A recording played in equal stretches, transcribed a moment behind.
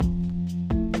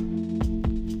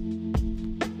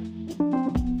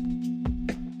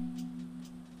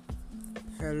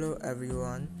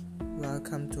everyone,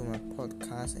 welcome to my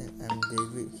podcast and I'm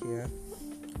David here.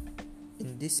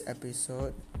 In this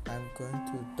episode, I'm going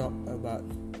to talk about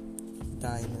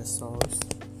dinosaurs.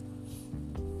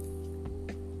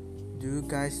 Do you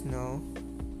guys know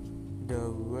the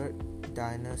word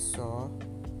dinosaur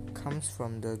comes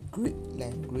from the Greek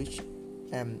language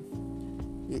and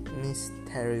it means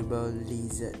terrible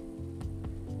lizard.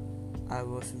 I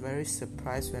was very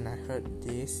surprised when I heard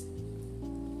this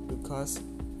because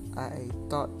I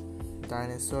thought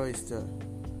dinosaur is the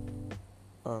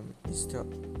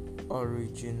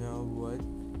original word.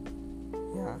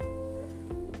 Yeah.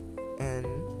 And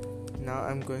now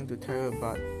I'm going to tell you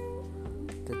about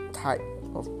the type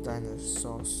of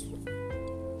dinosaurs.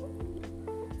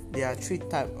 There are three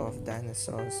types of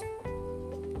dinosaurs.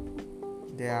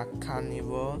 There are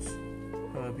carnivores,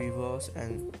 herbivores,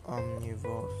 and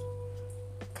omnivores.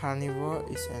 Carnivore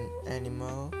is an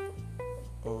animal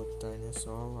or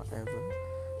dinosaur, whatever,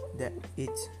 that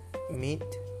eats meat.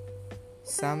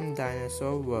 Some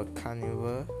dinosaurs were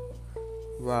carnivore,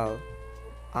 while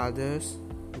others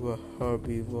were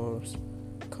herbivores,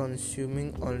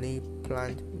 consuming only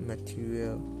plant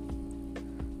material.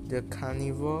 The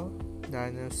carnivore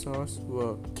dinosaurs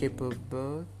were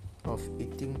capable of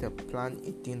eating the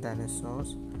plant-eating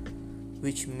dinosaurs,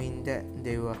 which means that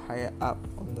they were higher up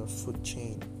on the food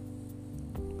chain.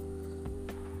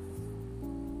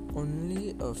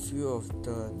 Only a few of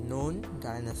the known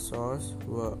dinosaurs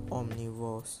were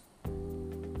omnivores.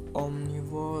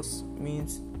 Omnivores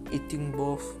means eating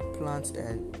both plants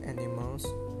and animals.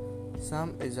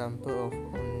 Some examples of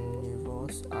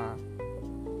omnivores are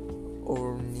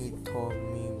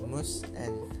Ornithomimus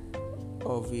and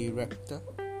Oviraptor,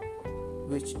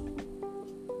 which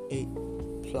ate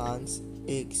plants,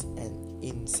 eggs, and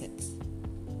insects.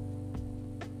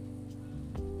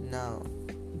 Now,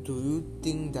 do you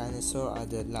think dinosaurs are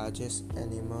the largest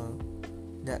animal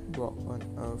that walk on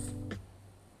Earth?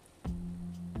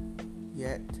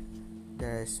 Yet,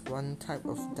 there is one type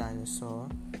of dinosaur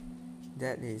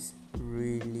that is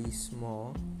really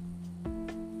small.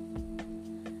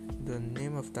 The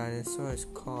name of dinosaur is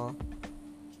called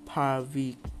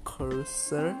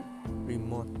Parvicursor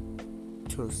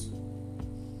remotus.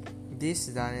 This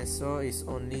dinosaur is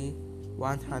only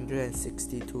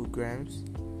 162 grams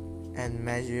and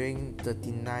measuring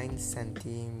 39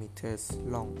 centimeters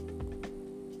long.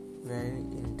 Very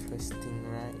interesting,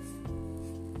 right?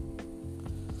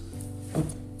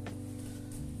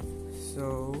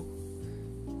 So,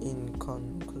 in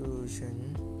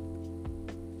conclusion,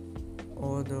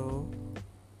 although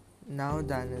now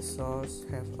dinosaurs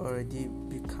have already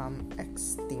become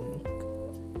extinct,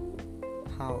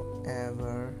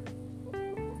 however,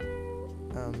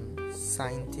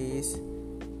 scientists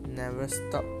never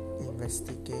stop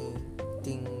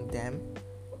investigating them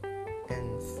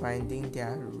and finding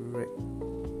their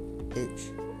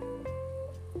age,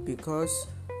 because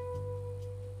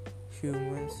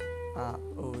humans are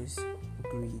always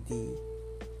greedy.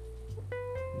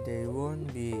 They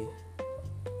won't be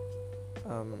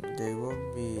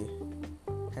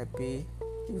happy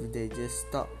if they just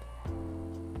stop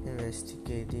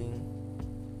investigating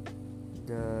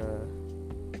the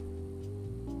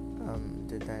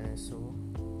dinosaur.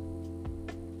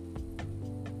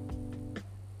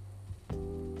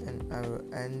 And I will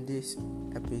end this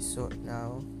episode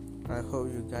now. I hope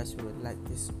you guys will like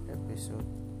this episode.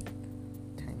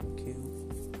 Thank you.